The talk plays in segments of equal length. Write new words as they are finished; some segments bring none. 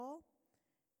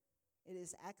It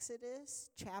is Exodus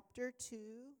chapter 2,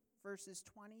 verses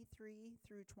 23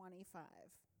 through 25.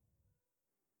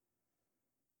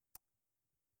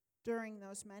 During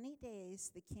those many days,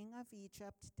 the king of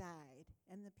Egypt died,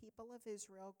 and the people of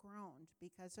Israel groaned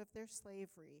because of their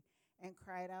slavery and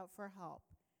cried out for help.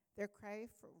 Their cry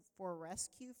for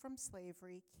rescue from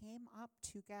slavery came up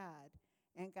to God,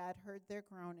 and God heard their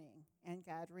groaning, and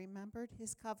God remembered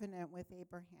his covenant with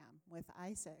Abraham, with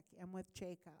Isaac, and with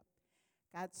Jacob.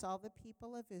 God saw the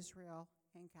people of Israel,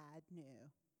 and God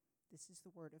knew. This is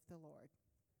the word of the Lord.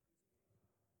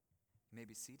 You may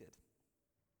be seated.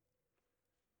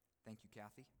 Thank you,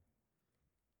 Kathy.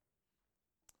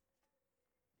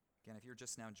 Again, if you're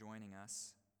just now joining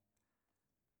us,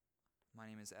 my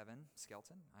name is Evan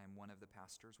Skelton. I am one of the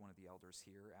pastors, one of the elders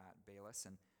here at Bayless.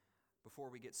 And before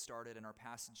we get started in our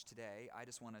passage today, I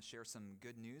just want to share some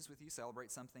good news with you,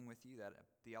 celebrate something with you that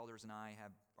the elders and I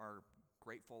are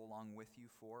grateful along with you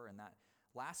for, and that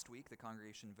last week the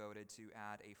congregation voted to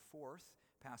add a fourth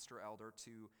pastor elder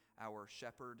to our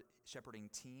shepherding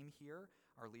team here,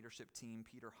 our leadership team,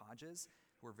 Peter Hodges.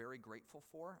 We're very grateful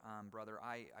for. Brother,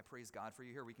 I praise God for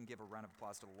you here. We can give a round of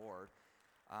applause to the Lord.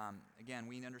 Again,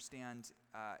 we understand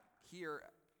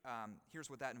here's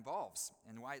what that involves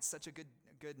and why it's such a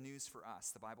good news for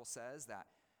us. The Bible says that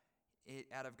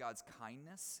out of God's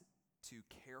kindness to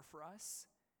care for us,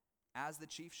 as the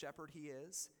chief shepherd he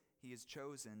is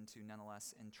chosen to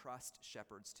nonetheless entrust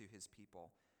shepherds to his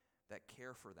people that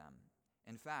care for them.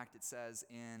 In fact, it says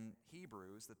in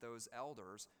Hebrews that those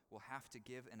elders will have to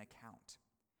give an account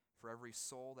for every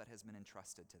soul that has been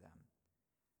entrusted to them.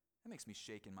 That makes me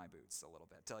shake in my boots a little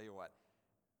bit, tell you what.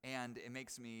 And it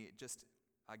makes me just,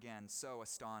 again, so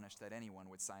astonished that anyone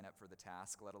would sign up for the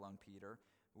task, let alone Peter.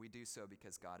 We do so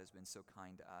because God has been so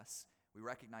kind to us. We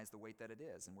recognize the weight that it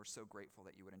is, and we're so grateful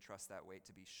that you would entrust that weight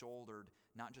to be shouldered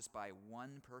not just by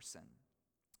one person,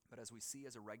 but as we see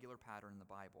as a regular pattern in the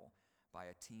Bible, by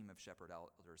a team of shepherd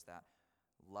elders that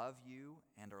love you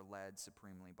and are led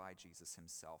supremely by Jesus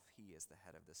himself. He is the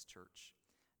head of this church,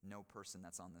 no person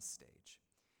that's on this stage.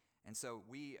 And so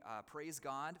we praise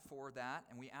God for that,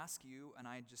 and we ask you, and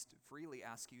I just freely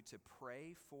ask you to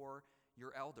pray for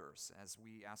your elders as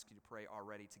we ask you to pray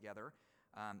already together.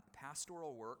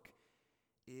 Pastoral work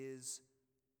is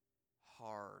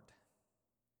hard.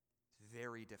 It's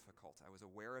very difficult. I was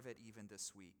aware of it even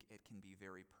this week. It can be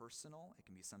very personal. It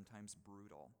can be sometimes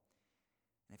brutal.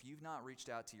 And if you've not reached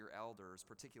out to your elders,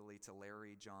 particularly to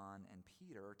Larry, John, and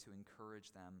Peter, to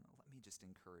encourage them, let me just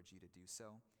encourage you to do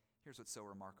so. Here's what's so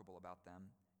remarkable about them.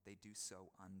 They do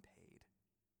so unpaid.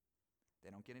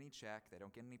 They don't get any check. They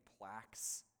don't get any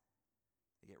plaques.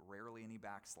 They get rarely any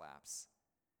backslaps.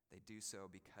 They do so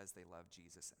because they love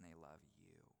Jesus and they love you.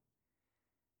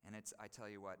 And I tell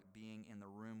you what, being in the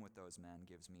room with those men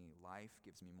gives me life,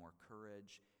 gives me more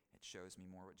courage. It shows me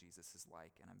more what Jesus is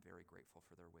like, and I'm very grateful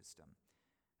for their wisdom.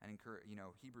 And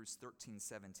Hebrews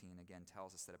 13:17 again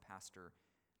tells us that a pastor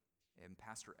and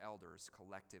pastor elders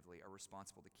collectively are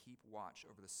responsible to keep watch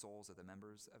over the souls of the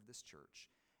members of this church.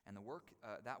 And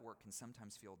that work can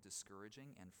sometimes feel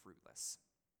discouraging and fruitless.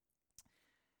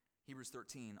 Hebrews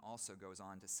 13 also goes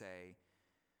on to say,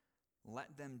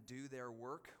 let them do their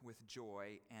work with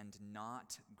joy and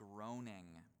not groaning,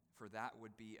 for that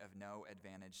would be of no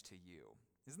advantage to you.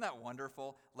 Isn't that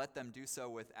wonderful? Let them do so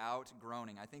without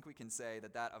groaning. I think we can say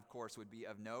that, of course, would be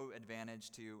of no advantage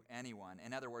to anyone.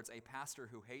 In other words, a pastor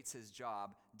who hates his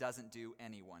job doesn't do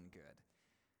anyone good.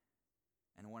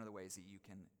 And one of the ways that you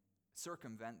can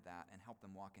circumvent that and help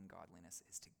them walk in godliness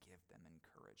is to give them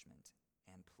encouragement.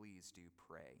 And please do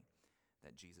pray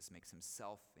that Jesus makes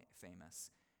himself famous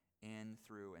in,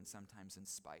 through, and sometimes in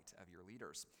spite of your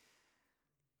leaders.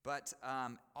 But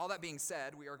all that being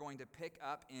said, we are going to pick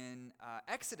up in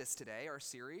Exodus today, our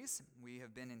series. We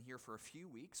have been in here for a few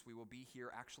weeks. We will be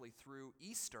here actually through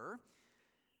Easter.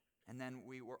 And then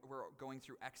we're going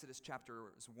through Exodus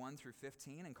chapters 1 through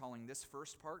 15 and calling this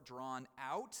first part Drawn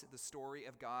Out, the story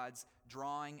of God's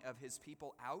drawing of his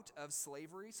people out of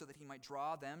slavery so that he might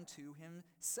draw them to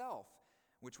himself,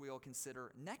 which we will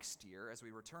consider next year as we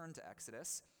return to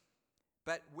Exodus.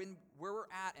 But where we're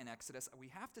at in Exodus, we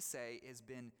have to say, has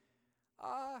been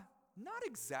not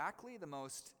exactly the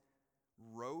most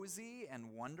rosy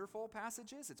and wonderful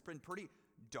passages. It's been pretty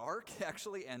dark,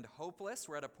 actually, and hopeless.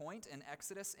 We're at a point in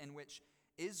Exodus in which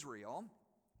Israel,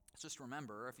 just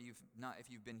remember, if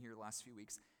you've been here the last few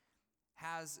weeks,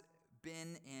 has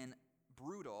been in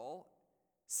brutal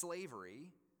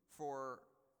slavery for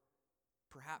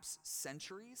perhaps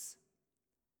centuries.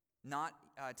 Not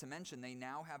to mention, they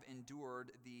now have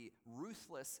endured the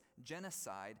ruthless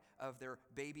genocide of their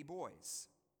baby boys.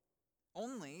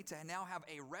 only to now have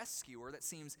a rescuer that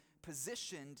seems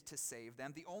positioned to save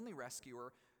them, the only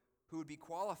rescuer who would be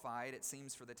qualified, it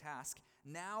seems, for the task,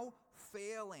 now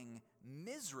failing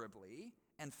miserably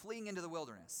and fleeing into the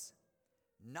wilderness.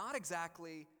 Not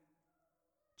exactly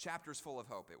chapters full of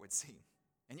hope, it would seem.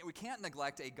 And yet we can't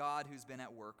neglect a God who's been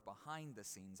at work behind the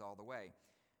scenes all the way.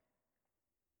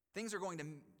 Things are going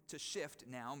to shift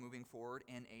now, moving forward,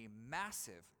 in a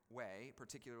massive way,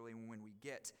 particularly when we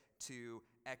get to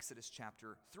Exodus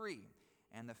chapter 3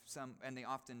 and the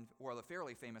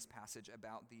fairly famous passage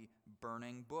about the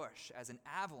burning bush as an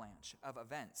avalanche of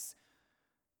events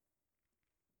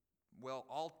will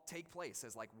all take place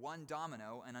as like one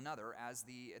domino and another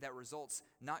that results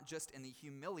not just in the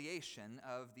humiliation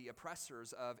of the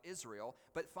oppressors of Israel,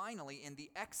 but finally in the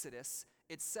Exodus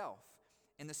itself.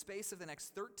 In the space of the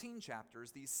next 13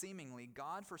 chapters, these seemingly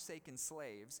God-forsaken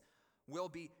slaves will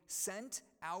be sent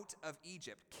out of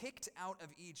Egypt, kicked out of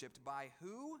Egypt by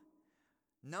who?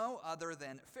 None other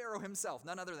than Pharaoh himself,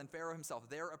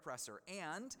 their oppressor.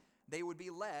 And they would be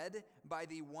led by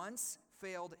the once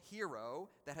failed hero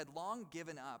that had long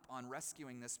given up on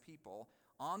rescuing this people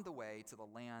on the way to the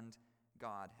land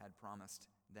God had promised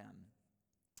them.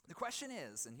 The question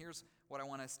is, and here's what I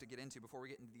want us to get into before we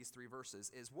get into these 3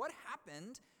 verses, is what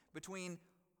happened between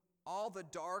all the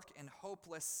dark and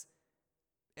hopeless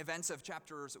events of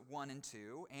chapters 1 and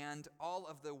 2 and all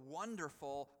of the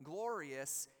wonderful,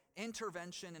 glorious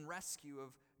intervention and rescue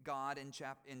of God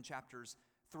in chapters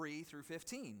 3 through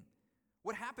 15?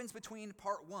 What happens between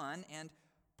part 1 and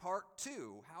part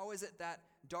 2? How is it that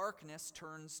darkness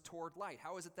turns toward light?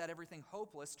 How is it that everything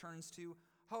hopeless turns to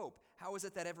hope? How is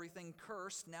it that everything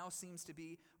cursed now seems to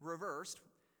be reversed?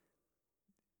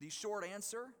 The short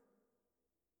answer?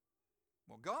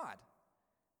 Well, God.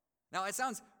 Now, it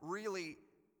sounds really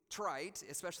trite,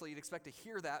 especially you'd expect to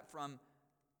hear that from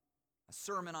a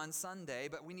sermon on Sunday,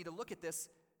 but we need to look at this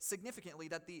significantly,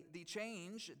 that the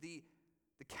change, the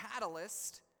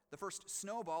catalyst, the first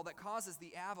snowball that causes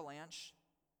the avalanche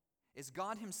is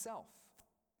God himself.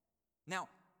 Now,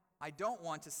 I don't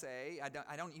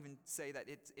even say that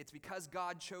it's because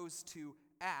God chose to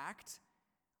act,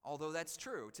 although that's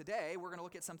true. Today, we're going to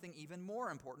look at something even more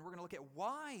important. We're going to look at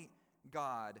why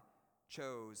God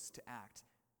chose to act.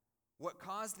 What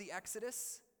caused the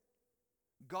Exodus?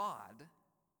 God,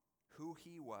 who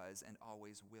he was and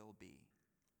always will be.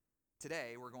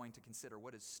 Today, we're going to consider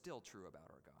what is still true about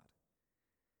our God.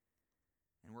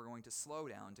 And we're going to slow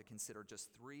down to consider just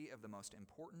 3 of the most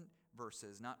important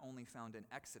verses, not only found in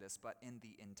Exodus, but in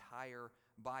the entire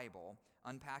Bible,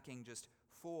 unpacking just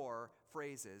 4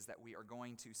 phrases that we are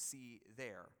going to see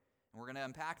there. And we're going to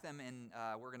unpack them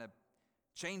we're going to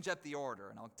change up the order,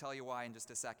 and I'll tell you why in just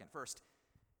a second. First,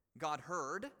 God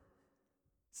heard.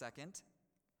 Second,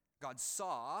 God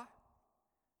saw.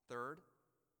 Third,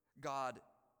 God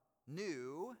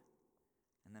knew.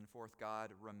 And then fourth,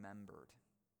 God remembered.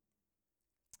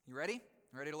 You ready?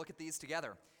 Ready to look at these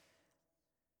together?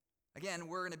 Again,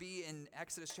 we're going to be in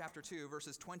Exodus chapter 2,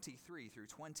 verses 23 through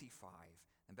 25.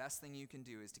 The best thing you can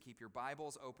do is to keep your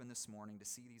Bibles open this morning to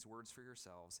see these words for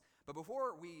yourselves. But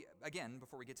before we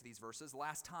get to these verses,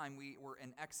 last time we were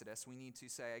in Exodus, we need to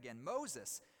say again,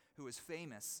 Moses, who is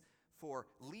famous for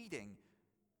leading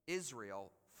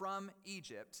Israel from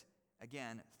Egypt,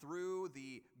 again, through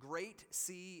the Great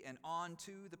Sea and on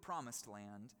to the Promised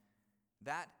Land,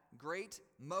 that great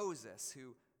Moses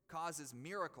who causes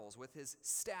miracles with his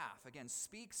staff, again,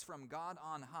 speaks from God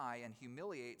on high and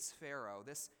humiliates Pharaoh.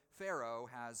 This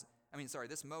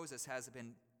Moses has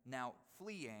been now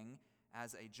fleeing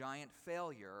as a giant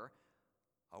failure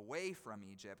away from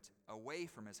Egypt, away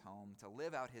from his home, to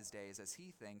live out his days, as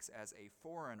he thinks, as a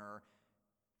foreigner,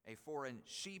 a foreign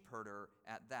sheep herder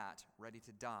at that, ready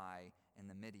to die in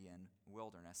the Midian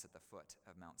wilderness at the foot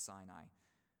of Mount Sinai.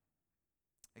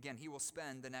 Again, he will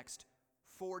spend the next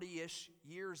 40-ish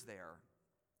years there.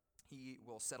 He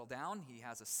will settle down. He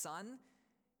has a son.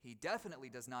 He definitely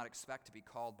does not expect to be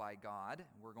called by God.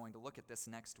 We're going to look at this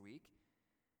next week.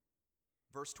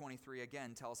 Verse 23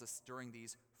 again tells us during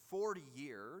these 40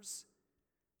 years,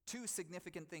 2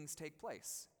 significant things take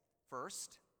place.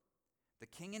 First, the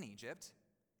king in Egypt,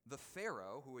 the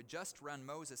Pharaoh who had just run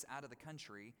Moses out of the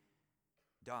country,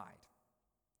 died.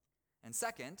 And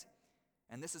second,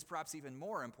 and this is perhaps even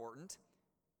more important,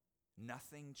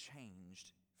 nothing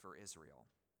changed for Israel.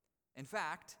 In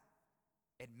fact,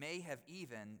 it may have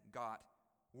even got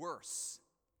worse.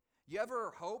 You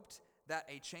ever hoped that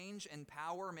a change in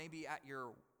power, maybe at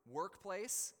your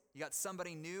workplace, you got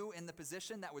somebody new in the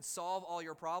position that would solve all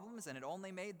your problems, and it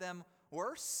only made them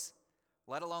worse?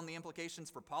 Let alone the implications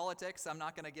for politics I'm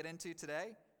not going to get into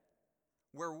today.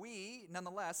 where we,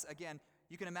 nonetheless, again,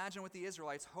 you can imagine with the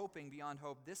Israelites hoping beyond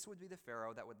hope, this would be the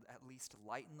Pharaoh that would at least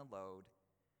lighten the load.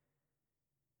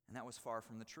 And that was far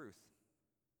from the truth.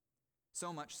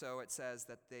 So much so, it says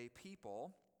that the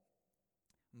people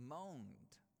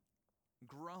moaned,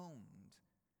 groaned,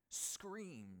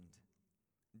 screamed,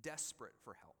 desperate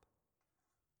for help.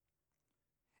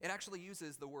 It actually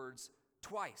uses the words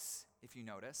twice, if you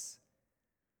notice,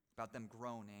 about them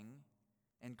groaning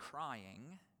and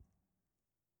crying,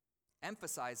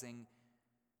 emphasizing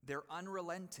their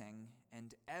unrelenting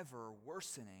and ever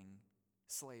worsening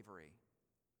slavery.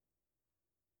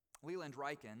 Leland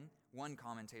Ryken, one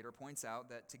commentator, points out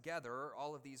that together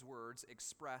all of these words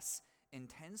express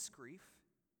intense grief,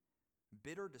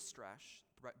 bitter distress,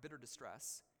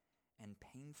 and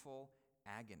painful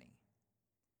agony.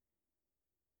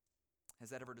 Has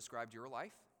that ever described your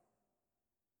life?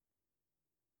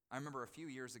 I remember a few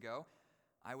years ago,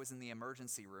 I was in the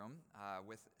emergency room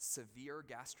with severe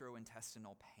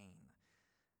gastrointestinal pain.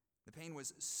 The pain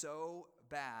was so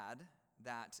bad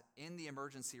that in the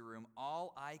emergency room,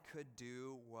 all I could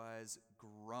do was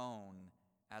groan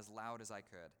as loud as I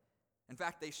could. In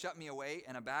fact, they shut me away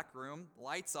in a back room,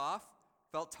 lights off,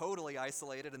 felt totally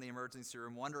isolated in the emergency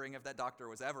room, wondering if that doctor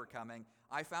was ever coming.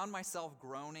 I found myself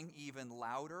groaning even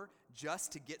louder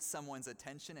just to get someone's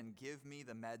attention and give me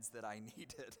the meds that I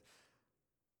needed.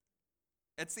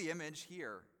 It's the image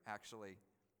here, actually,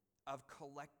 of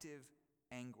collective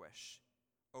anguish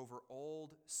over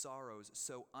old sorrows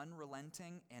so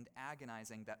unrelenting and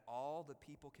agonizing that all the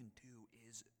people can do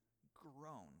is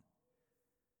groan.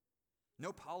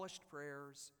 No polished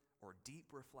prayers or deep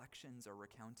reflections are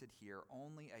recounted here,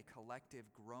 only a collective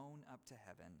groan up to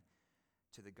heaven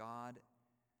to the God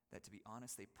that, to be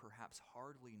honest, they perhaps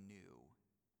hardly knew,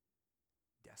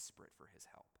 desperate for his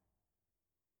help.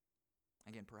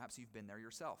 Again, perhaps you've been there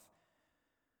yourself.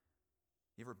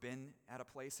 You ever been at a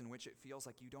place in which it feels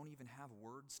like you don't even have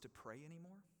words to pray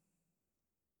anymore?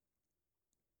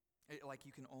 Like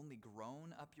you can only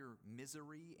groan up your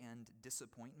misery and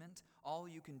disappointment. All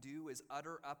you can do is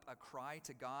utter up a cry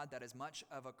to God that is much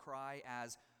of a cry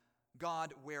as,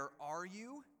 God, where are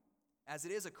you? As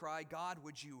it is a cry, God,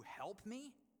 would you help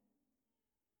me?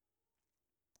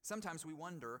 Sometimes we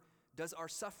wonder, does our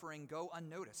suffering go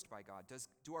unnoticed by God?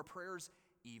 Do our prayers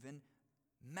even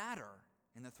matter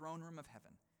in the throne room of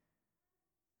heaven?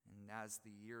 And as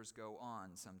the years go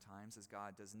on, sometimes, as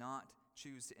God does not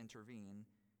choose to intervene,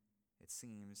 it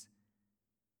seems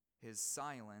his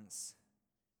silence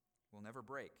will never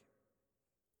break.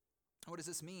 What does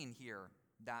this mean here,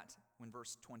 that when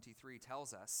verse 23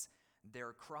 tells us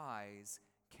their cries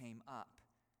came up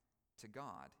to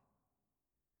God?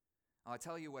 I'll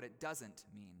tell you what it doesn't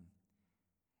mean.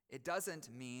 It doesn't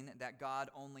mean that God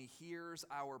only hears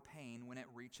our pain when it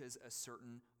reaches a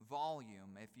certain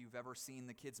volume. If you've ever seen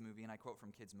the kids' movie, and I quote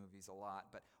from kids' movies a lot,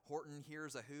 but Horton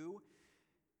Hears a Who.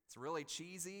 It's really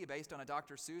cheesy, based on a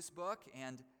Dr. Seuss book,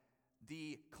 and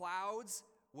the clouds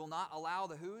will not allow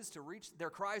the Who's to reach, their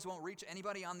cries won't reach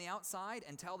anybody on the outside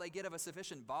until they get of a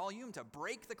sufficient volume to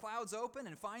break the clouds open,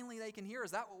 and finally they can hear.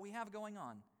 Is that what we have going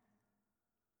on?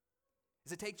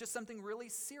 Does it take just something really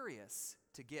serious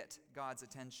to get God's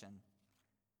attention?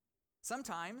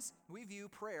 Sometimes we view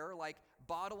prayer like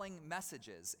bottling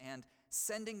messages and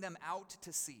sending them out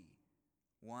to sea,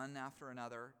 one after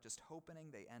another, just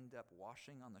hoping they end up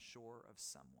washing on the shore of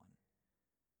someone,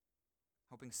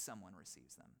 hoping someone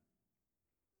receives them.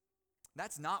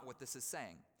 That's not what this is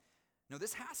saying. No,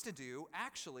 this has to do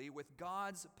actually with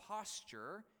God's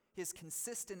posture, his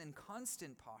consistent and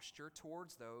constant posture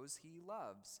towards those he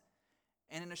loves,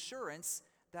 and an assurance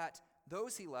that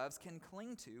those he loves can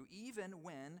cling to even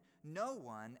when no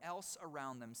one else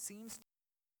around them seems to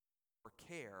or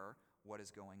care what is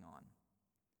going on.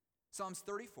 Psalms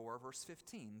 34, verse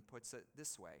 15, puts it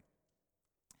this way: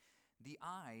 the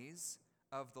eyes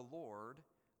of the Lord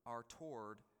are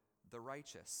toward the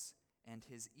righteous, and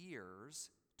his ears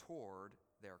toward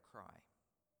their cry.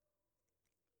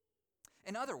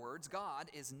 In other words, God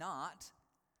is not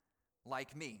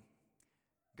like me.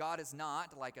 God is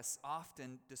not like an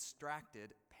often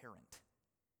distracted parent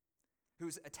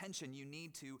whose attention you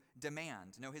need to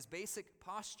demand. No, his basic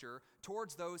posture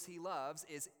towards those he loves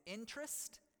is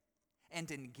interest and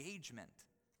engagement.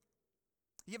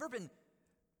 You ever been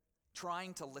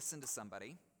trying to listen to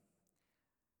somebody,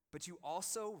 but you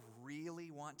also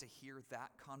really want to hear that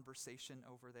conversation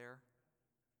over there?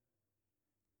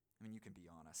 I mean, you can be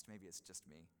honest. Maybe it's just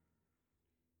me.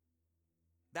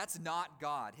 That's not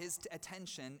God. His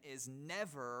attention is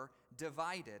never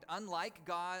divided. Unlike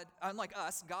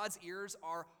us, God's ears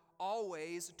are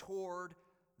always toward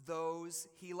those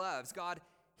he loves. God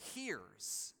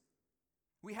hears.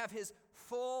 We have his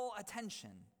full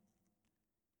attention.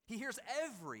 He hears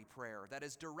every prayer that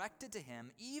is directed to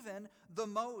him, even the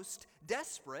most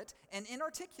desperate and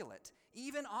inarticulate,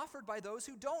 even offered by those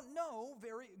who don't know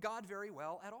God very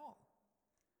well at all.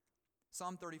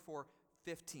 Psalm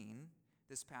 34:15,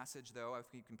 this passage, though,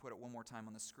 if you can put it one more time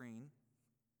on the screen,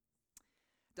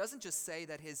 doesn't just say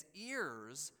that his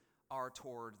ears are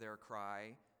toward their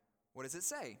cry. What does it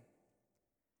say?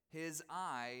 His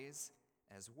eyes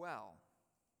as well,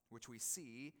 which we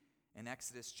see in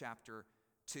Exodus chapter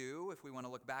 2, if we want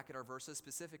to look back at our verses,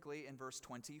 specifically in verse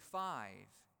 25.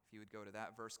 If you would go to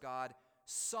that verse, God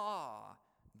saw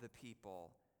the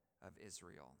people of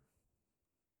Israel.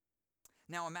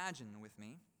 Now imagine with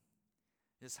me,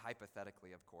 just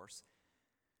hypothetically, of course,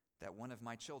 that one of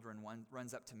my children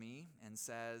runs up to me and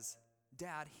says,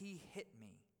 "Dad, he hit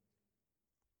me."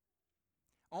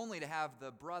 Only to have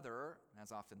the brother,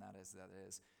 as often that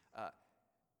is,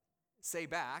 say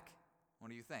back, "What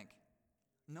do you think?"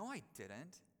 "No, I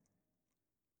didn't."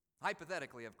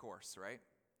 Hypothetically, of course, right?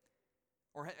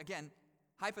 Or again,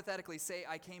 hypothetically, say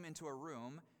I came into a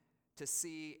room to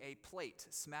see a plate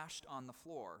smashed on the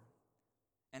floor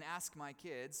and ask my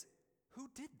kids, "Who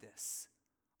did this?"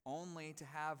 Only to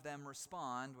have them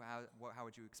respond, how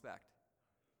would you expect?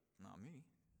 "Not me."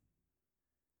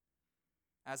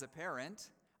 As a parent,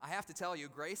 I have to tell you,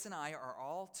 Grace and I are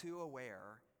all too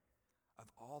aware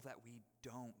of all that we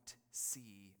don't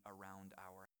see around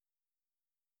our,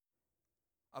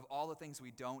 of all the things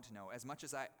we don't know. As much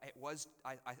as I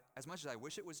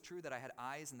wish it was true that I had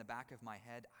eyes in the back of my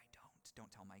head, I don't.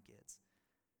 Don't tell my kids.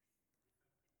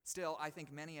 Still, I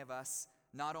think many of us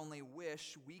not only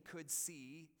wish we could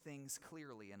see things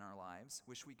clearly in our lives,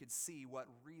 wish we could see what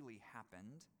really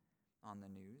happened on the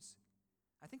news.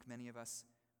 I think many of us,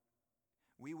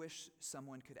 we wish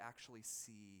someone could actually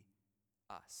see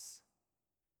us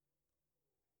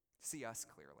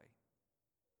clearly.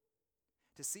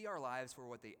 To see our lives for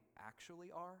what they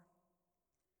actually are,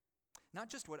 not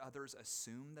just what others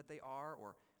assume that they are,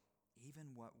 or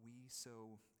even what we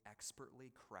so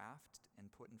expertly craft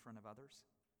and put in front of others.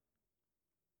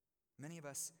 Many of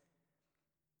us,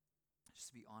 just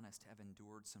to be honest, have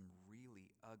endured some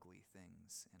really ugly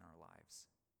things in our lives.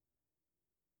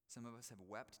 Some of us have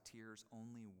wept tears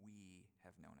only we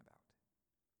have known about.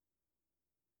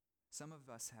 Some of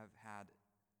us have had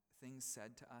things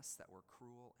said to us that were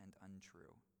cruel and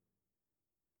untrue.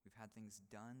 We've had things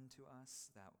done to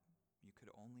us that you could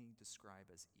only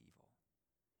describe as evil.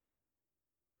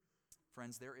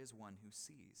 Friends, there is one who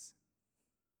sees.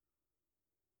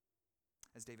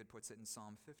 As David puts it in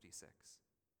Psalm 56,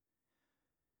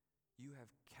 "You have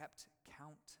kept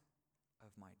count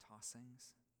of my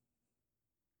tossings,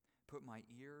 put my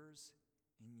tears,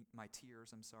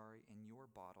 in your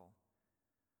bottle.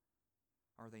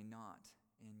 Are they not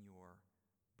in your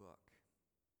book?"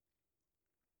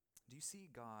 Do you see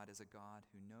God as a God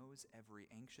who knows every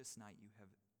anxious night you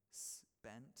have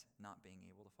spent not being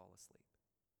able to fall asleep,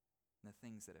 and the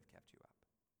things that have kept you up?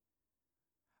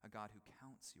 A God who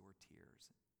counts your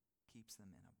tears, keeps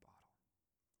them in a bottle.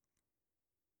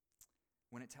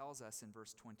 When it tells us in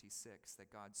verse 26 that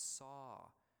God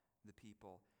saw the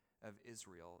people of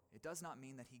Israel, it does not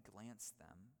mean that he glanced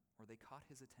them or they caught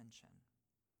his attention.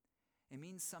 It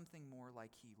means something more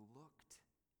like he looked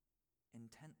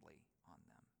intently on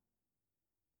them.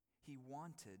 He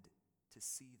wanted to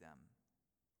see them.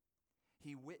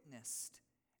 He witnessed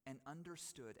and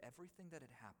understood everything that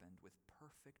had happened with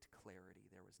perfect clarity.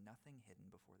 There was nothing hidden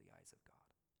before the eyes of God.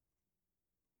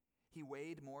 He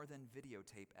weighed more than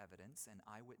videotape evidence and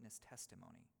eyewitness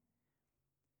testimony.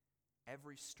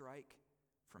 Every strike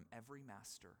from every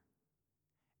master,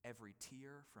 every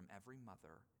tear from every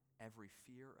mother, every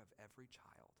fear of every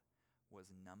child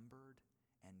was numbered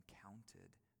and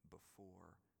counted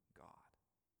before God.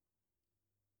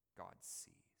 God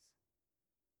sees.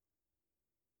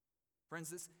 Friends,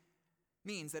 this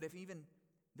means that if even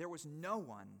there was no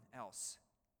one else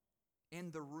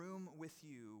in the room with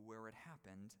you where it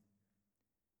happened,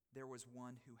 there was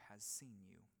one who has seen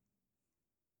you.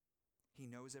 He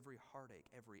knows every heartache,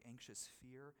 every anxious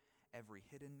fear, every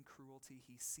hidden cruelty.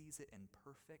 He sees it in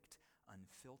perfect,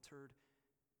 unfiltered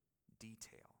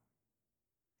detail.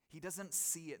 He doesn't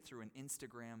see it through an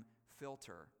Instagram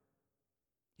filter.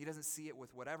 He doesn't see it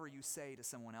with whatever you say to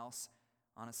someone else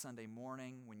on a Sunday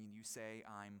morning when you say,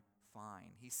 "I'm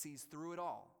fine." He sees through it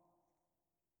all.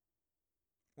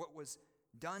 What was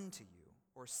done to you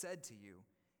or said to you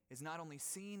is not only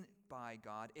seen by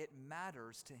God, it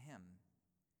matters to him.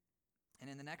 And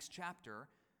in the next chapter,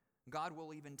 God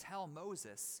will even tell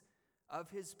Moses of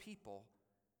his people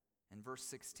in verse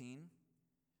 16,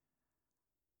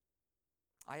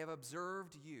 I have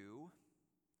observed you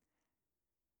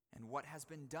and what has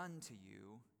been done to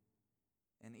you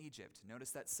in Egypt.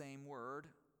 Notice that same word,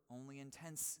 only in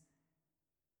tense.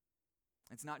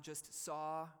 It's not just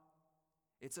saw,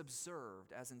 it's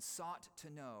observed, as in sought to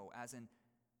know, as in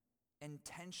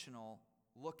intentional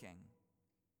looking.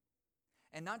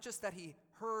 And not just that he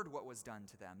heard what was done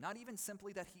to them, not even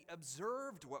simply that he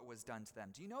observed what was done to them.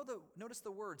 Do you notice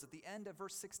the words at the end of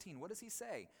verse 16? What does he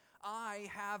say? I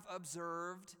have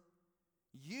observed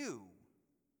you.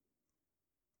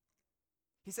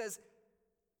 He says,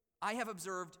 I have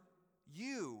observed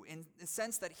you, in the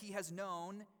sense that he has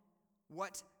known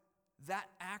what that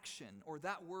action or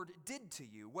that word did to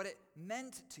you, what it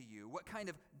meant to you, what kind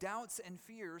of doubts and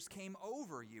fears came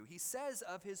over you. He says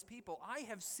of his people, I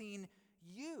have seen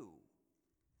you.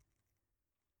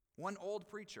 One old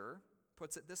preacher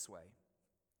puts it this way,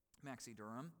 Maxie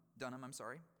Dunham,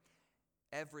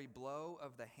 every blow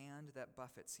of the hand that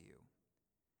buffets you,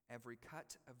 every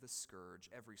cut of the scourge,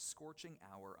 every scorching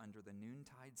hour under the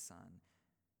noontide sun,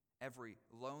 every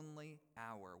lonely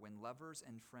hour when lovers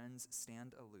and friends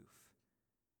stand aloof,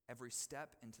 every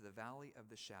step into the valley of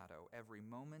the shadow, every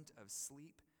moment of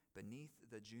sleep beneath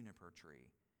the juniper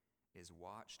tree is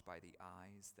watched by the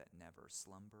eyes that never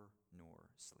slumber nor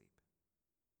sleep.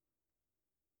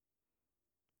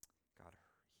 God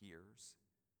hears,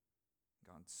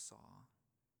 God saw.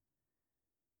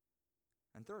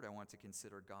 And third, I want to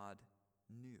consider God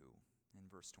knew in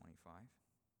verse 25.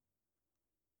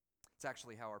 It's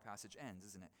actually how our passage ends,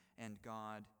 isn't it? And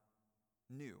God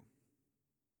knew.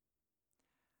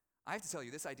 I have to tell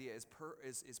you, this idea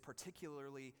is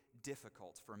particularly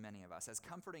difficult for many of us. As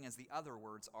comforting as the other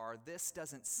words are, this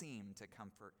doesn't seem to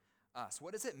comfort us.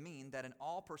 What does it mean that an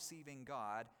all-perceiving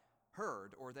God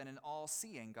heard, or that an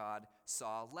all-seeing God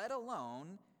saw, let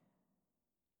alone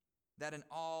that an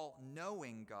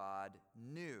all-knowing God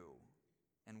knew?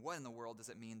 And what in the world does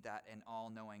it mean that an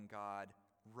all-knowing God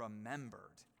remembered?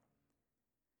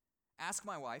 Ask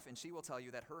my wife, and she will tell you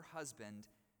that her husband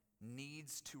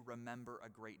needs to remember a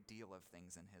great deal of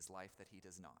things in his life that he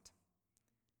does not.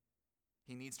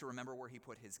 He needs to remember where he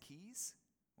put his keys,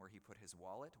 where he put his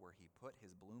wallet, where he put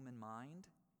his Bloomin' Mind.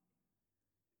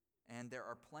 And there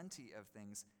are plenty of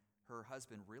things her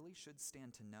husband really should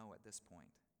stand to know at this point.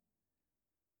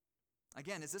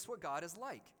 Again, is this what God is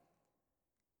like?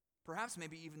 Perhaps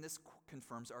maybe even this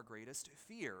confirms our greatest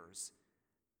fears.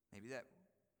 Maybe that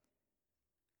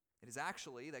it is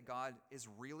actually that God is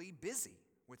really busy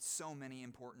with so many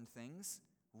important things,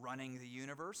 running the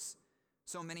universe,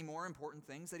 so many more important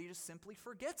things that he just simply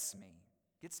forgets me,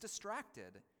 gets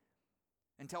distracted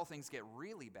until things get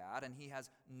really bad and he has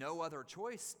no other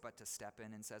choice but to step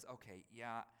in and says, okay,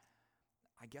 yeah,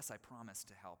 I guess I promised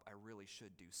to help. I really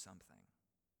should do something.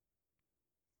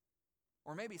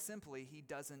 Or maybe simply he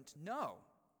doesn't know.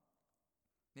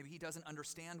 Maybe he doesn't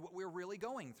understand what we're really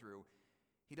going through.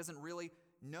 He doesn't really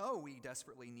know we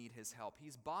desperately need his help.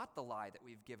 He's bought the lie that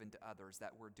we've given to others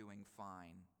that we're doing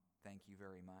fine. Thank you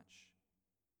very much.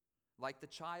 Like the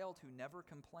child who never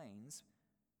complains,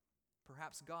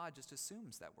 perhaps God just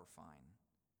assumes that we're fine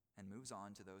and moves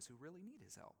on to those who really need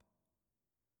his help.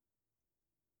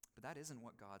 But that isn't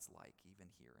what God's like even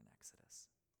here in Exodus.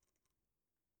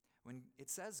 When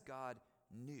it says God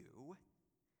knew,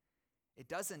 it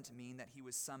doesn't mean that he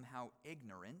was somehow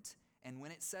ignorant. And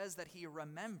when it says that he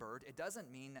remembered, it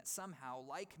doesn't mean that somehow,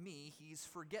 like me, he's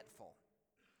forgetful.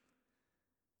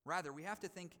 Rather, we have to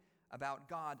think about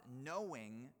God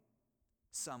knowing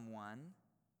someone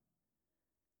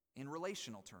in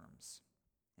relational terms.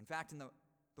 In fact, in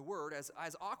the word,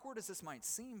 as awkward as this might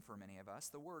seem for many of us,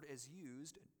 the word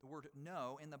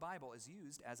know in the Bible is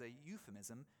used as a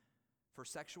euphemism for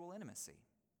sexual intimacy.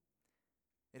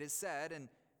 It is said in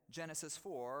Genesis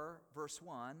 4, verse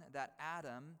 1, that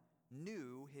Adam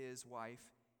knew his wife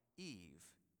Eve.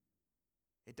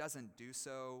 It doesn't do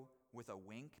so with a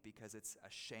wink because it's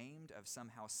ashamed of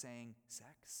somehow saying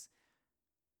sex,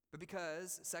 but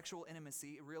because sexual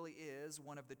intimacy really is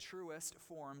one of the truest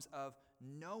forms of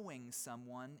knowing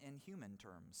someone in human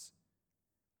terms.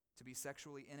 To be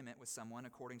sexually intimate with someone,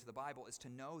 according to the Bible, is to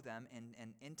know them in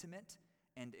an intimate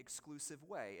and exclusive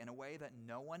way, in a way that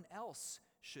no one else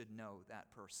should know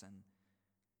that person.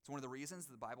 It's one of the reasons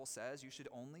the Bible says you should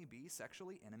only be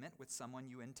sexually intimate with someone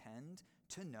you intend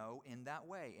to know in that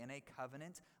way, in a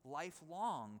covenant,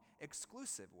 lifelong,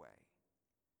 exclusive way.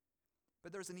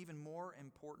 But there's even more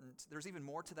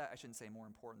to that. I shouldn't say more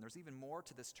important. There's even more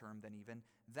to this term than even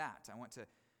that. I want to,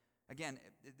 again,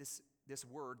 this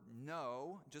word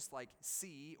know, just like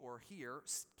see or hear,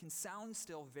 can sound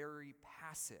still very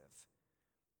passive.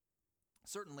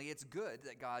 Certainly, it's good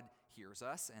that God hears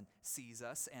us and sees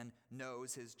us and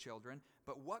knows his children,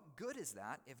 but what good is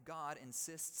that if God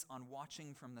insists on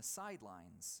watching from the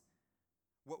sidelines?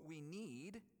 What we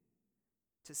need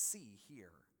to see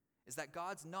here is that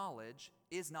God's knowledge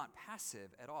is not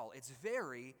passive at all. It's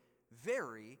very,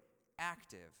 very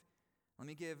active. Let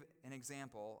me give an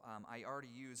example I already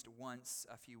used once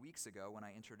a few weeks ago when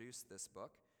I introduced this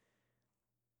book.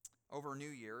 Over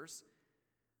New Year's,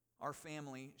 our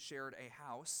family shared a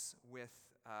house with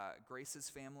Grace's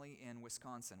family in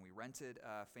Wisconsin. We rented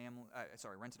a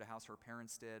house her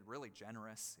parents did, really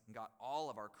generous, and got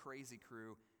all of our crazy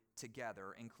crew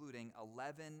together, including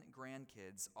 11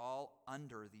 grandkids, all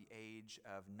under the age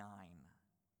of 9.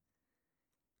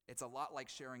 It's a lot like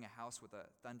sharing a house with a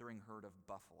thundering herd of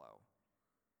buffalo.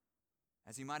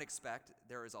 As you might expect,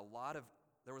 there was a lot of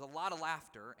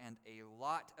laughter and a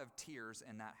lot of tears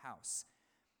in that house.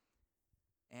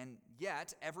 And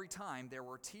yet, every time there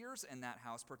were tears in that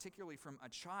house, particularly from a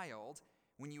child,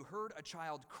 when you heard a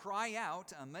child cry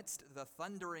out amidst the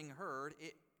thundering herd,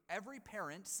 every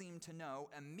parent seemed to know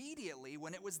immediately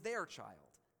when it was their child.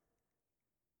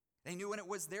 They knew when it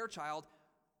was their child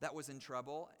that was in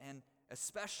trouble, and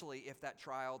especially if that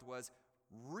child was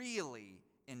really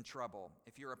in trouble.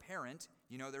 If you're a parent,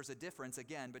 you know there's a difference,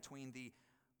 again, between the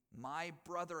 "my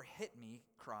brother hit me"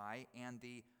 cry and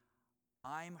the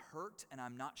 "I'm hurt and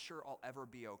I'm not sure I'll ever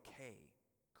be okay"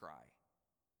 cry.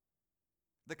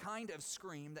 The kind of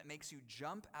scream that makes you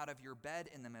jump out of your bed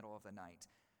in the middle of the night.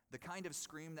 The kind of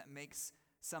scream that makes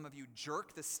some of you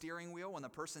jerk the steering wheel when the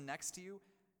person next to you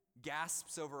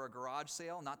gasps over a garage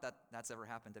sale. Not that that's ever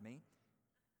happened to me.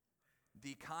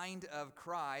 The kind of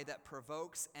cry that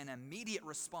provokes an immediate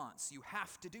response. You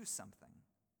have to do something.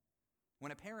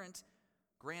 When a parent,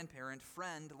 grandparent,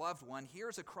 friend, loved one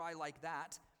hears a cry like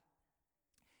that,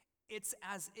 it's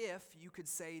as if you could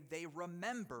say they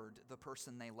remembered the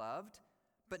person they loved,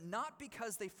 but not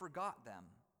because they forgot them.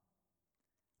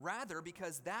 Rather,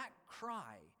 because that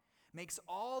cry makes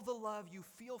all the love you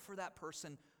feel for that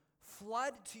person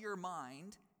flood to your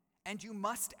mind, and you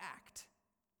must act.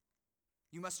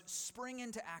 You must spring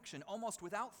into action almost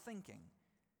without thinking.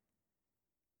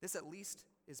 This at least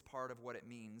is part of what it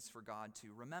means for God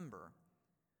to remember.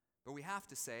 But we have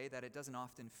to say that it doesn't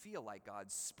often feel like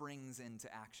God springs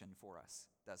into action for us,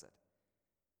 does it?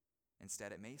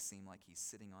 Instead, it may seem like he's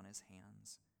sitting on his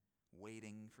hands,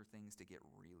 waiting for things to get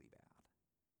really bad.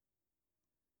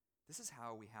 This is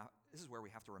where we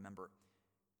have to remember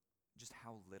just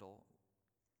how little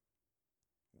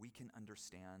we can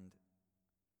understand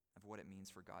of what it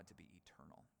means for God to be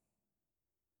eternal.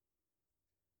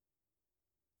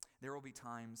 There will be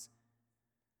times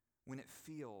when it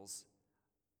feels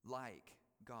like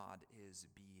God is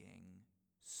being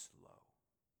slow.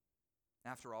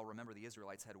 After all, remember, the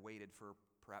Israelites had waited for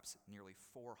perhaps nearly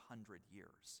 400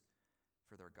 years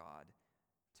for their God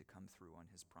to come through on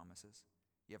his promises.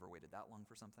 You ever waited that long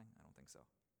for something? I don't think so.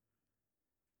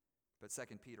 But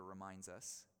 2 Peter reminds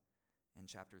us in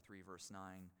chapter 3, verse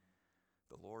 9,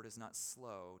 the Lord is not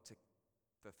slow to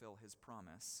fulfill his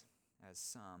promise, as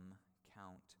some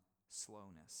count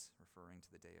slowness, referring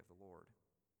to the day of the Lord.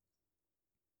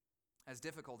 As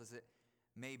difficult as it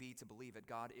may be to believe it,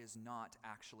 God is not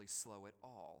actually slow at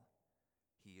all.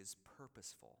 He is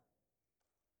purposeful.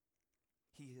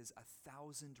 He has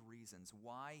 1,000 reasons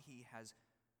why he has,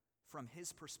 from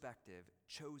his perspective,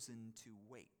 chosen to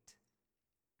wait.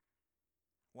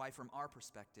 Why, from our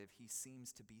perspective, he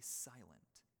seems to be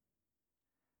silent.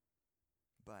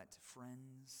 But,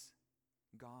 friends,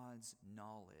 God's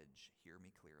knowledge, hear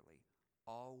me clearly,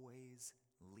 always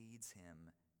leads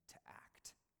him to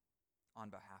act on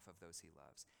behalf of those he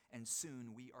loves. And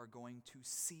soon we are going to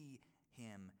see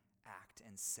him act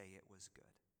and say it was good.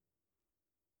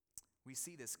 We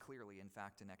see this clearly, in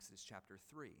fact, in Exodus chapter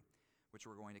 3, which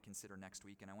we're going to consider next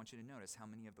week. And I want you to notice how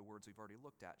many of the words we've already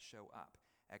looked at show up.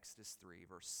 Exodus 3,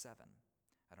 verse 7.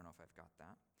 I don't know if I've got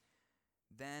that.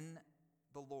 Then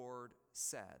the Lord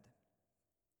said,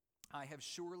 I have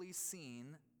surely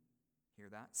seen, hear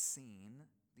that, seen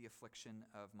the affliction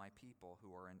of my people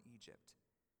who are in Egypt,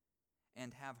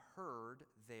 and have heard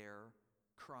their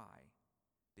cry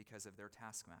because of their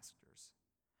taskmasters.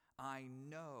 I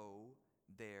know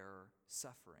their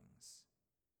sufferings,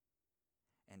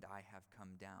 and I have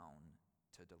come down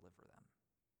to deliver them.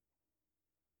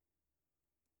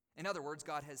 In other words,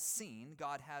 God has seen,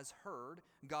 God has heard,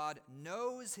 God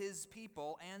knows his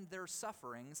people and their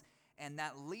sufferings, and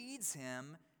that leads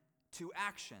him to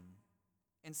action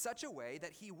in such a way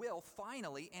that he will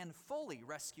finally and fully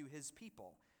rescue his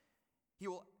people. He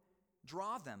will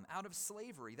draw them out of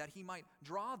slavery, that he might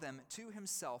draw them to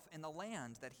himself in the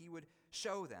land that he would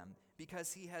show them,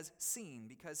 because he has seen,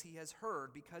 because he has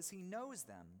heard, because he knows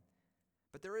them.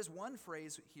 But there is one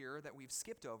phrase here that we've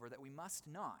skipped over that we must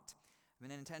not. I've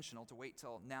been intentional to wait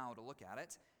till now to look at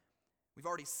it. We've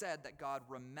already said that God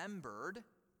remembered,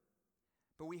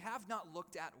 but we have not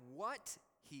looked at what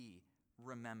he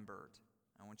remembered.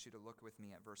 I want you to look with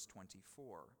me at verse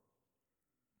 24.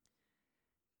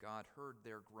 God heard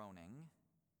their groaning,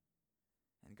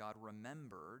 and God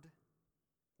remembered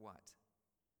what?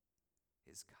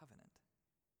 His covenant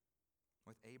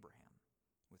with Abraham,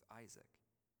 with Isaac,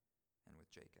 and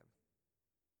with Jacob.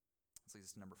 This leads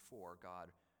us to number 4, God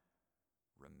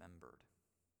remembered.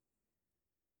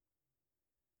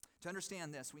 To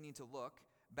understand this, we need to look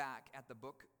back at the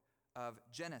book of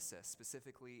Genesis,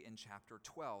 specifically in chapter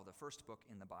 12, the first book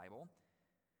in the Bible,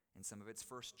 in some of its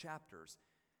first chapters.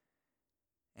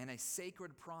 And a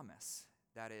sacred promise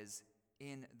that is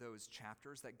in those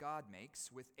chapters that God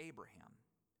makes with Abraham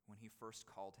when he first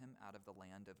called him out of the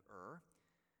land of Ur.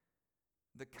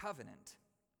 The covenant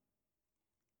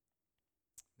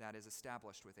that is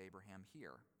established with Abraham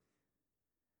here.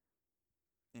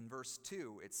 In verse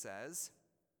 2 it says,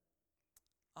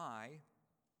 I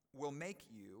will make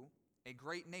you a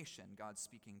great nation, God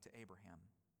speaking to Abraham.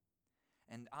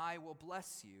 And I will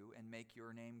bless you and make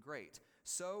your name great,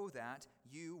 so that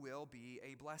you will be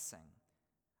a blessing.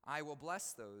 I will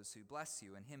bless those who bless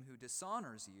you, and him who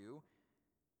dishonors you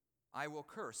I will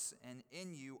curse, and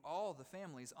in you all the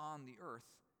families on the earth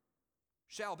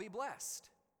shall be blessed.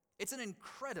 It's an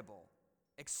incredible,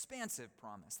 expansive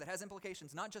promise that has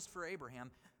implications not just for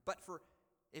Abraham, but for,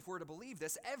 if we're to believe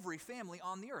this, every family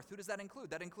on the earth. Who does that include?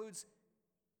 That includes,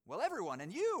 well, everyone,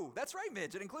 and you. That's right,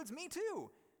 Midge. It includes me too.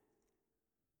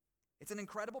 It's an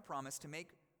incredible promise to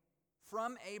make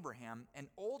from Abraham, an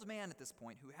old man at this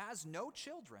point who has no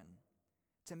children,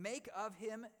 to make of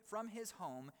him, from his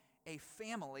home, a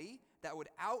family that would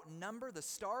outnumber the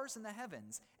stars in the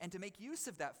heavens, and to make use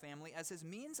of that family as his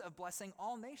means of blessing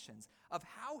all nations, of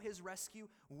how his rescue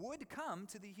would come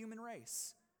to the human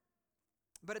race.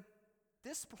 But at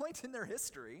this point in their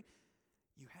history,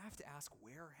 you have to ask,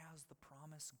 where has the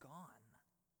promise gone?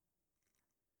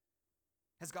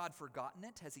 Has God forgotten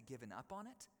it? Has he given up on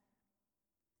it?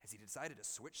 Has he decided to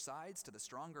switch sides to the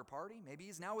stronger party? Maybe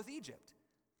he's now with Egypt.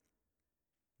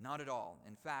 Not at all.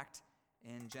 In fact,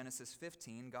 in Genesis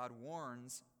 15, God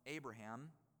warns Abraham,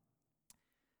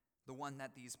 the one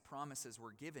that these promises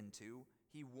were given to.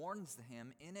 He warns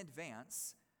him in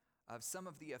advance of some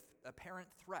of the apparent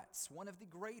threats, one of the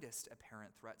greatest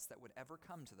apparent threats that would ever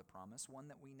come to the promise, one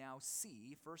that we now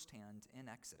see firsthand in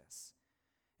Exodus.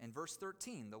 In verse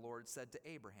 13, the Lord said to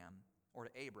Abraham, or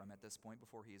to Abram at this point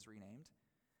before he is renamed,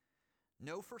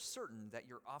 "Know for certain that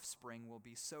your offspring will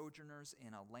be sojourners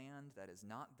in a land that is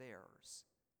not theirs,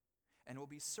 and will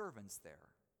be servants there,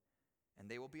 and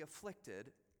they will be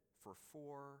afflicted for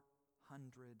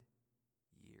 400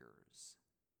 years.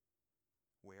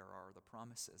 Where are the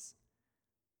promises?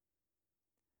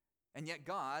 And yet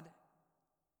God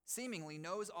seemingly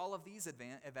knows all of these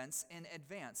events in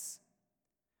advance,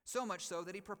 so much so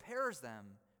that he prepares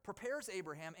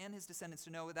Abraham and his descendants to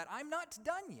know that I'm not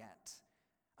done yet.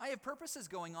 I have purposes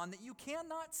going on that you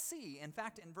cannot see. In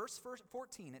fact, in verse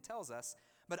 14, it tells us,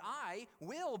 but I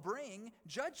will bring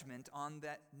judgment on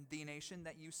the nation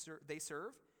that they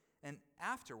serve, and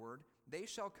afterward they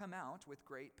shall come out with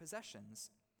great possessions.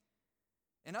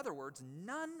 In other words,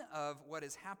 none of what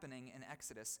is happening in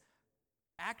Exodus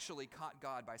actually caught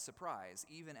God by surprise,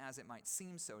 even as it might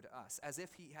seem so to us, as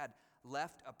if he had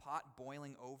left a pot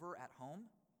boiling over at home.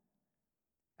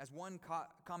 As one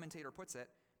commentator puts it,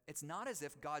 it's not as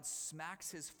if God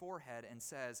smacks his forehead and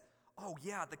says, "Oh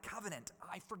yeah, the covenant,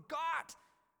 I forgot."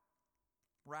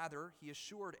 Rather, he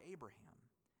assured Abraham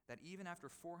that even after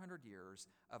 400 years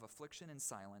of affliction and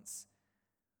silence,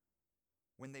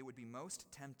 when they would be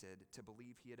most tempted to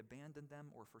believe he had abandoned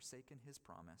them or forsaken his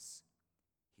promise,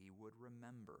 he would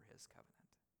remember his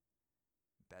covenant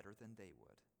better than they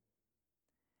would.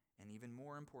 And even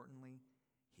more importantly,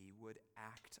 he would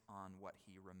act on what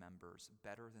he remembers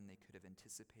better than they could have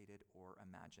anticipated or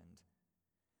imagined.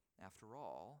 After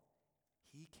all,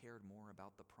 he cared more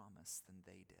about the promise than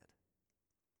they did.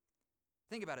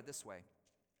 Think about it this way.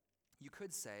 You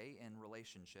could say in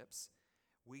relationships,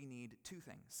 we need two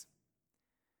things,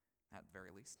 at the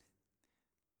very least.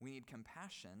 We need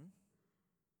compassion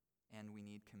and we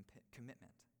need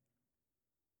commitment.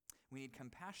 We need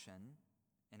compassion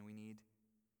and we need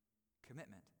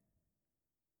commitment.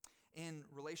 In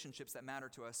relationships that matter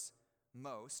to us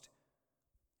most,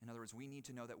 in other words, we need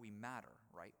to know that we matter,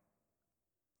 right?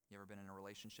 You ever been in a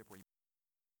relationship where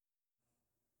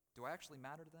do I actually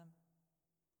matter to them?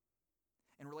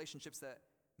 In relationships that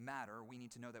matter, we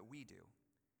need to know that we do,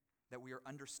 that we are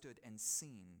understood and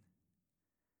seen,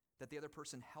 that the other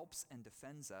person helps and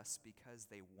defends us because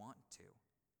they want to,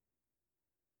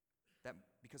 that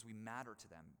because we matter to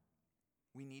them.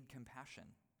 We need compassion.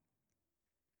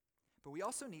 But we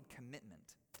also need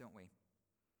commitment, don't we?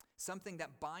 Something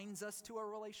that binds us to a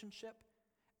relationship,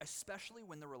 especially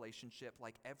when the relationship,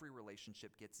 like every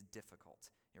relationship, gets difficult.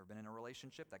 You ever been in a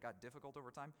relationship that got difficult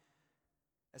over time?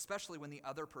 Especially when the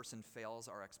other person fails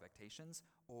our expectations,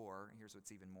 or, here's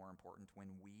what's even more important, when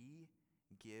we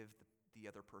give the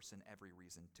other person every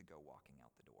reason to go walking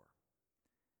out the door.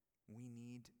 We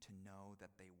need to know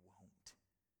that they won't.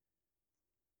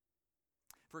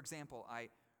 For example, I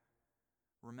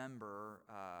remember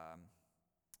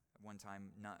one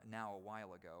time, now a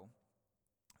while ago,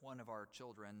 one of our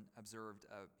children observed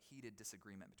a heated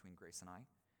disagreement between Grace and I.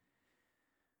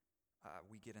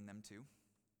 We get in them too.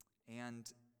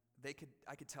 And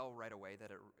I could tell right away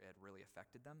that it really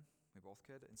affected them. We both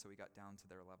could. And so we got down to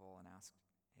their level and asked,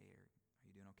 hey, are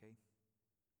you doing okay?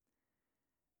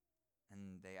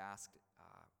 And they asked,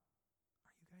 are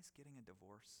you guys getting a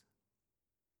divorce?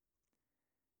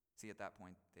 See, at that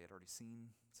point, they had already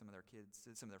seen some of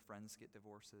their friends get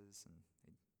divorces, and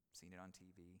they'd seen it on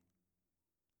TV.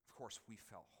 Of course, we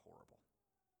felt horrible,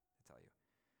 I tell you.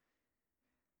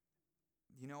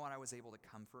 You know what? I was able to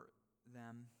comfort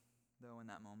them, though, in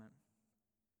that moment.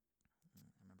 I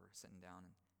remember sitting down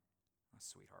and, oh,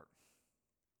 sweetheart,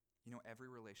 you know, every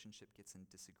relationship gets in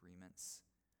disagreements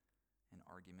and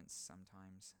arguments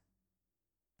sometimes,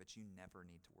 but you never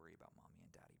need to worry about mommy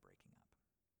and daddy breaking up.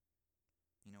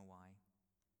 You know why?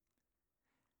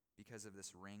 Because of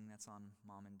this ring that's on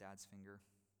mom and dad's finger,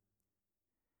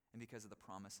 and because of the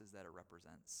promises that it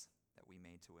represents that we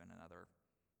made to one another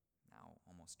now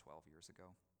almost 12 years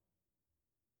ago.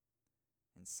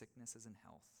 In sickness as in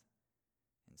health,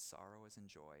 in sorrow as in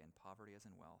joy, in poverty as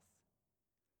in wealth,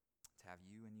 to have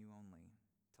you and you only,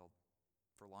 till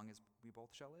for long as we both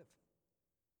shall live.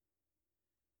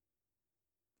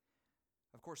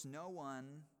 Of course, no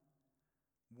one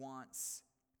wants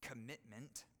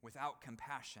commitment without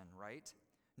compassion, right?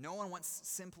 No one wants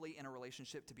simply in a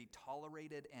relationship to be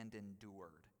tolerated and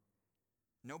endured.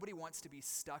 Nobody wants to be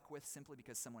stuck with simply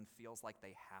because someone feels like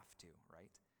they have to,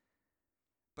 right?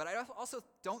 But I also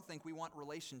don't think we want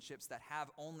relationships that have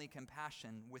only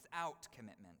compassion without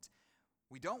commitment.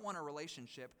 We don't want a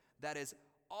relationship that is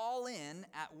all in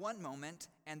at one moment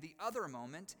and the other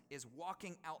moment is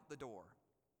walking out the door.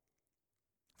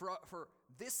 For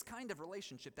this kind of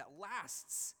relationship that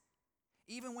lasts,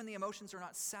 even when the emotions are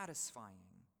not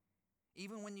satisfying,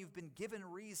 even when you've been given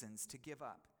reasons to give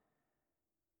up.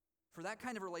 For that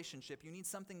kind of relationship, you need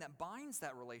something that binds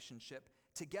that relationship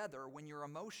together when your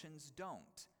emotions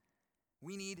don't.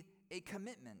 We need a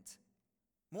commitment.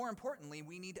 More importantly,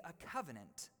 we need a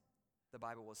covenant, the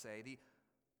Bible will say. The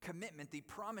commitment, the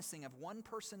promising of one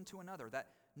person to another, that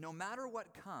no matter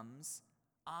what comes,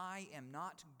 I am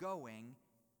not going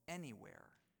anywhere.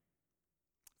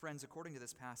 Friends, according to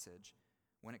this passage,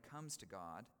 when it comes to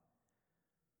God,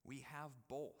 we have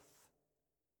both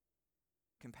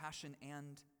compassion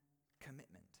and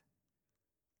commitment.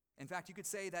 In fact, you could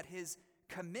say that his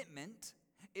commitment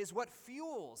is what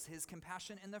fuels his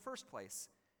compassion in the first place.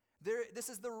 This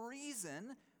is the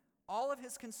reason all of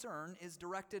his concern is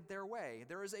directed their way.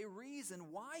 There is a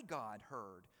reason why God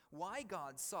heard, why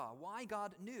God saw, why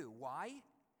God knew. Why?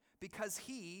 Because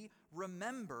he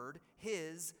remembered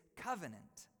his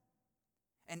covenant.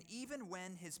 And even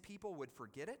when his people would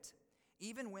forget it,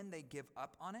 even when they give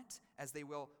up on it, as they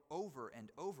will over and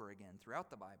over again throughout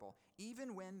the Bible,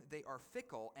 even when they are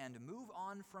fickle and move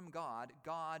on from God,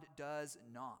 God does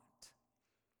not.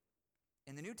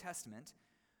 In the New Testament,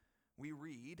 we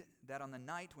read that on the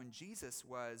night when Jesus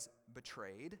was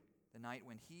betrayed, the night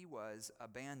when he was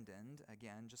abandoned,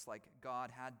 again, just like God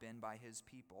had been by his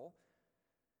people,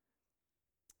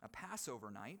 a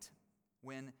Passover night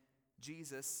when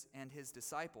Jesus and his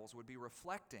disciples would be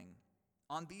reflecting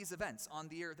on these events, on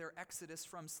their exodus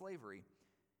from slavery.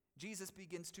 Jesus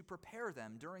begins to prepare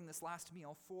them during this last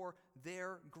meal for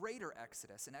their greater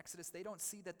exodus, an exodus they don't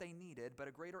see that they needed, but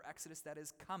a greater exodus that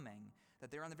is coming,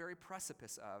 that they're on the very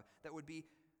precipice of, that would be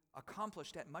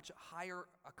accomplished at much higher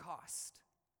a cost.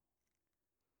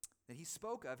 That he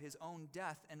spoke of his own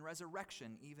death and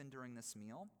resurrection even during this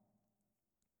meal.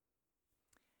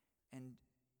 And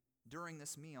during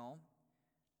this meal,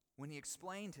 when he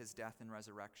explained his death and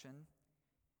resurrection,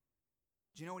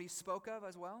 do you know what he spoke of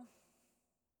as well?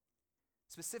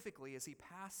 Specifically, as he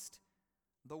passed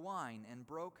the wine and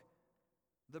broke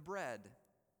the bread,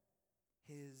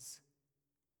 his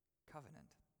covenant.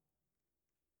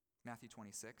 Matthew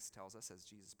 26 tells us, as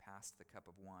Jesus passed the cup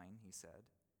of wine, he said,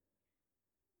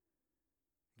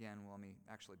 again, well, let me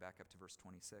actually back up to verse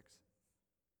 26.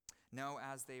 No,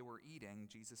 as they were eating,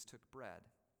 Jesus took bread,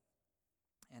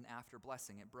 and after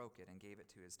blessing it, broke it and gave it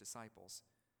to his disciples,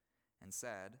 and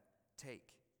said,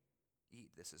 "Take,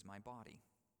 eat, this is my body."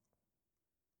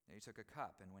 And he took a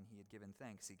cup, and when he had given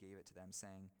thanks, he gave it to them,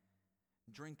 saying,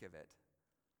 "Drink of it,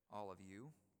 all of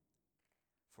you,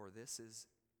 for this is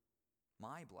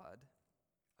my blood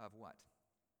of" what?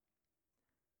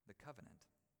 The covenant,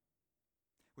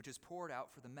 which is poured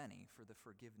out for the many for the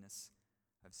forgiveness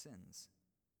of sins.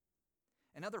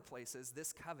 In other places,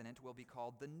 this covenant will be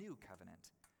called the New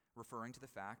Covenant, referring to the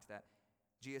fact that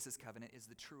Jesus' covenant is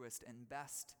the truest and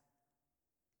best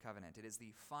covenant. It is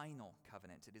the final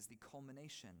covenant. It is the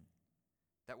culmination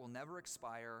that will never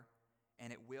expire,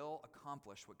 and it will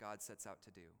accomplish what God sets out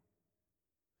to do.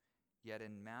 Yet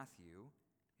in Matthew,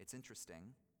 it's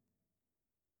interesting,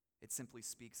 it simply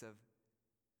speaks of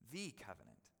the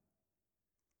covenant,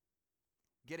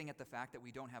 getting at the fact that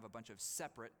we don't have a bunch of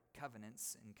separate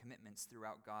covenants and commitments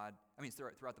throughout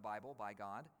the Bible by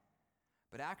God,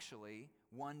 but actually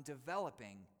one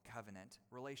developing covenant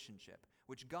relationship,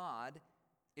 which God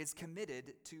is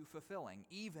committed to fulfilling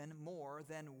even more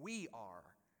than we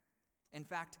are. In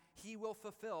fact, he will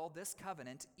fulfill this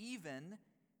covenant even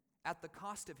at the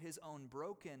cost of his own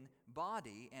broken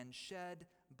body and shed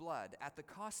blood, at the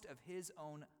cost of his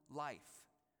own life.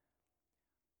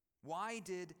 Why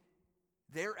did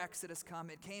their exodus come?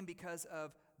 It came because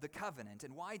of the covenant.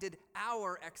 And why did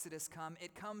our exodus come?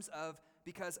 It comes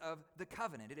because of the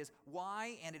covenant. It is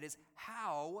why and it is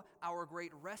how our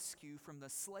great rescue from the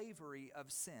slavery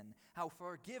of sin, how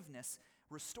forgiveness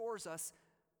restores us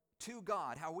to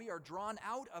God, how we are drawn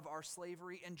out of our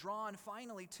slavery and drawn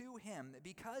finally to him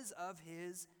because of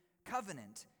his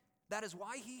covenant. That is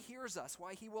why he hears us,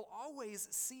 why he will always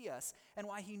see us, and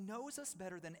why he knows us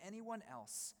better than anyone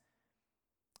else.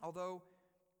 Although,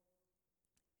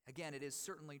 again, it is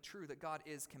certainly true that God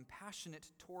is compassionate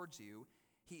towards you.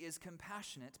 He is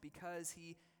compassionate because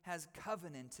he has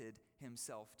covenanted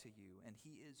himself to you, and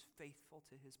he is faithful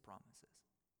to his promises,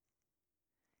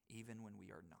 even when we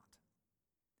are not.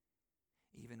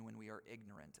 Even when we are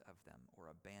ignorant of them or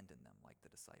abandon them like the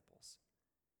disciples.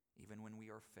 Even when we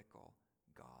are fickle,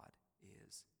 God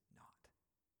is not.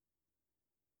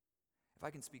 If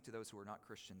I can speak to those who are not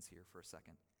Christians here for a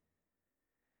second.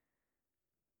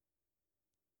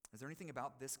 Is there anything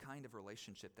about this kind of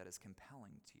relationship that is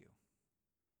compelling to you?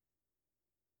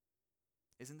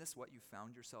 Isn't this what you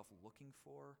found yourself looking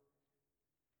for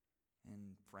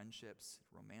in friendships,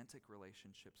 romantic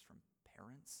relationships, from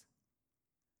parents?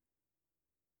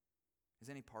 Is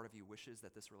any part of you wishes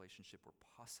that this relationship were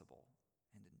possible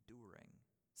and enduring?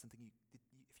 Something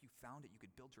if you found it, you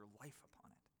could build your life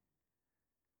upon it.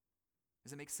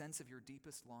 Does it make sense of your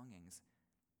deepest longings?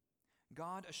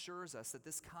 God assures us that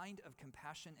this kind of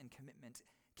compassion and commitment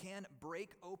can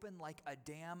break open like a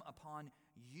dam upon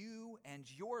you and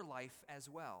your life as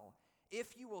well,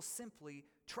 if you will simply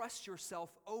trust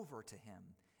yourself over to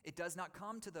him. It does not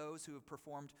come to those who have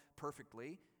performed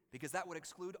perfectly, because that would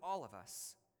exclude all of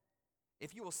us.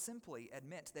 If you will simply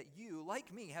admit that you,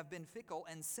 like me, have been fickle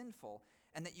and sinful,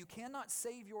 and that you cannot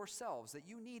save yourselves, that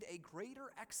you need a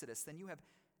greater exodus than you have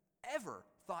ever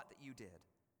thought that you did.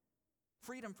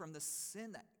 Freedom from the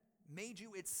sin that made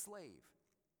you its slave.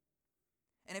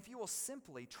 And if you will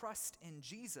simply trust in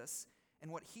Jesus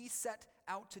and what he set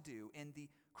out to do in the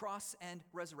cross and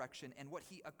resurrection and what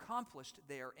he accomplished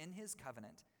there in his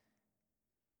covenant,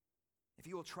 if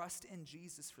you will trust in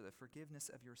Jesus for the forgiveness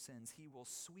of your sins, he will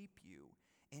sweep you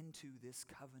into this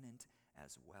covenant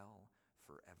as well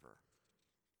forever.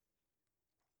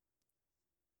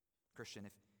 Christian,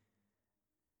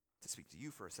 to speak to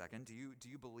you for a second, do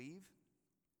you believe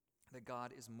that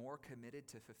God is more committed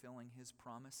to fulfilling his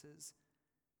promises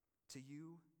to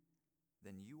you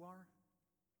than you are?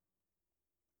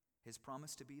 His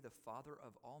promise to be the Father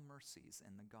of all mercies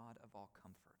and the God of all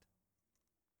comfort,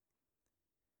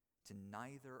 to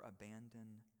neither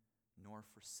abandon nor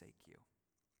forsake you.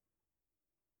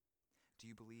 Do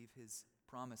you believe his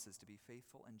promises to be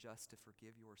faithful and just to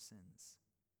forgive your sins,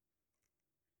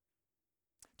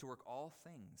 to work all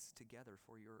things together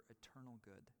for your eternal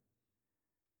good,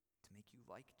 to make you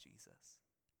like Jesus,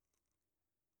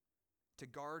 to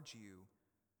guard you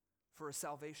for a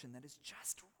salvation that is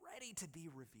just ready to be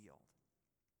revealed?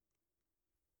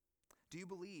 Do you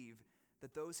believe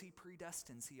that those he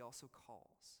predestines, he also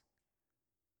calls?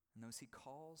 And those he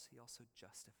calls, he also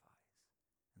justifies.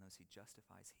 And those he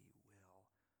justifies, he will glorify.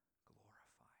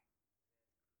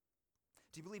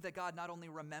 Do you believe that God not only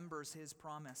remembers his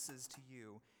promises to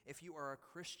you, if you are a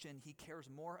Christian, he cares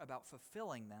more about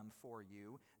fulfilling them for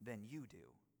you than you do?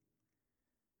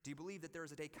 Do you believe that there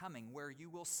is a day coming where you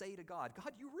will say to God,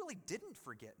 God, you really didn't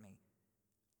forget me.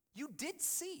 You did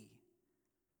see.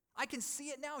 I can see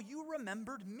it now. You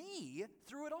remembered me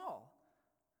through it all.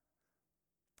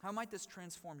 How might this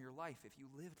transform your life if you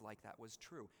lived like that was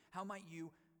true? How might you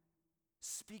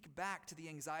speak back to the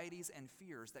anxieties and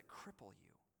fears that cripple you?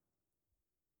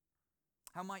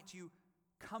 How might you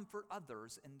comfort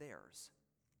others in theirs?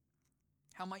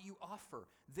 How might you offer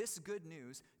this good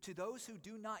news to those who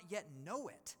do not yet know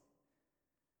it,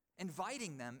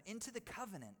 inviting them into the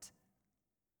covenant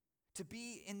to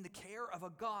be in the care of a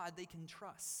God they can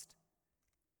trust?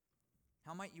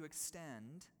 How might you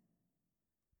extend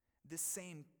this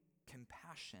same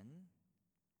compassion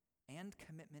and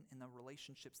commitment in the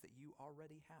relationships that you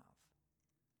already have?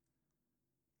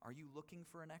 Are you looking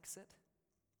for an exit?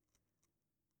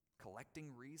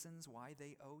 Collecting reasons why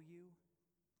they owe you?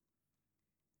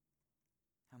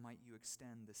 How might you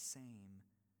extend the same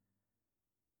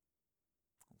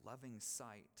loving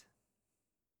sight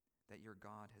that your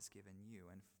God has given you?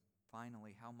 And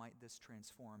finally, how might this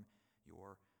transform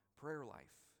your prayer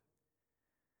life?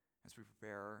 As we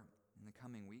prepare in the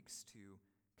coming weeks to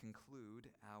conclude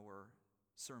our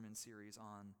sermon series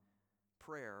on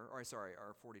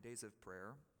our 40 days of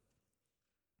prayer,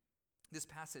 this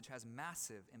passage has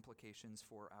massive implications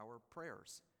for our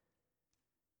prayers.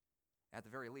 At the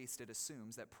very least, it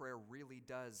assumes that prayer really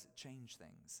does change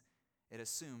things. It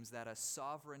assumes that a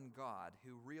sovereign God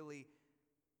who really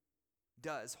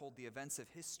does hold the events of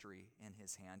history in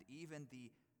his hand, even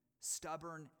the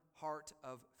stubborn heart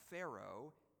of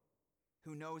Pharaoh,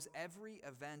 who knows every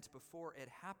event before it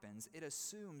happens, it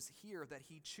assumes here that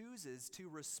he chooses to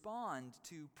respond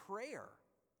to prayer.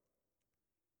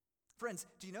 Friends,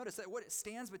 do you notice that what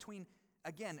stands between,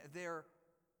 again, their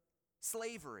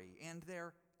slavery and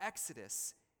their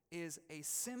exodus is a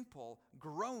simple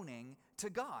groaning to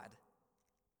God?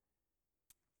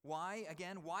 Why,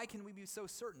 again, why can we be so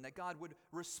certain that God would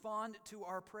respond to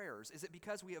our prayers? Is it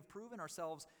because we have proven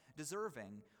ourselves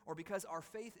deserving, or because our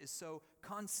faith is so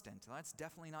constant? Well, that's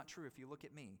definitely not true if you look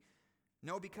at me.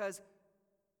 No, because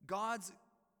God's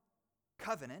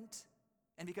covenant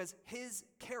and because his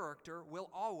character will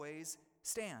always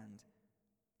stand.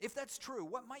 If that's true,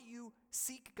 what might you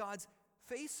seek God's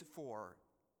face for?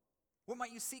 What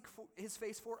might you seek his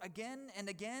face for again and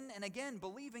again and again,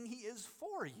 believing he is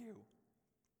for you?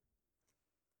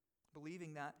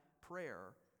 Believing that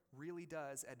prayer really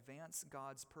does advance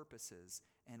God's purposes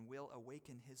and will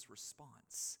awaken his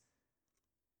response.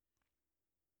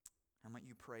 How might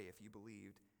you pray if you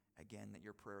believed, again, that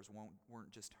your prayers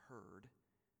weren't just heard,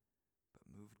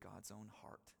 but moved God's own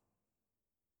heart?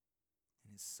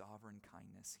 In his sovereign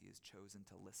kindness, he has chosen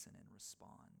to listen and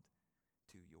respond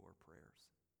to your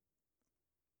prayers.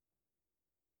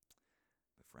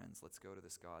 But friends, let's go to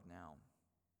this God now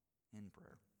in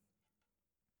prayer.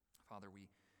 Father, we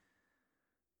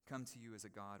come to you as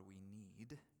a God we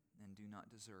need and do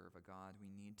not deserve, a God we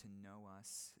need to know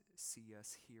us, see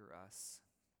us, hear us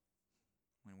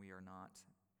when we are not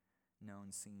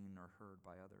known, seen, or heard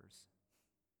by others,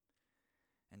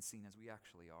 and seen as we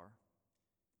actually are.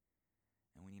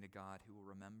 And we need a God who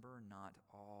will remember not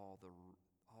all the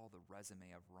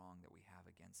resume of wrong that we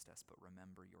have against us, but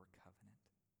remember your covenant,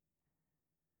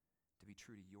 to be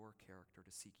true to your character,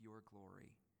 to seek your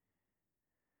glory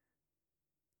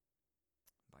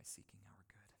by seeking our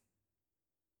good.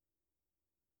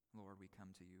 Lord, we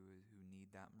come to you who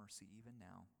need that mercy even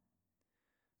now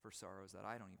for sorrows that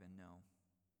I don't even know.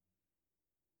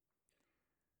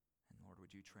 And Lord,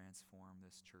 would you transform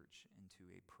this church into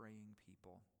a praying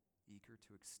people, eager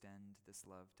to extend this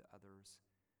love to others,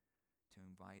 to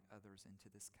invite others into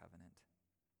this covenant,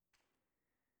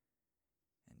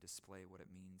 and display what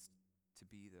it means to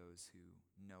be those who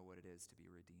know what it is to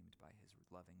be redeemed by his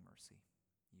loving mercy,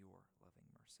 your loving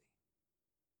mercy.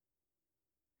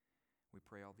 We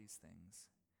pray all these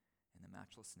things in the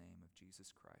matchless name of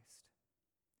Jesus Christ,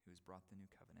 who has brought the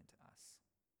new covenant to us.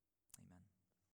 Amen.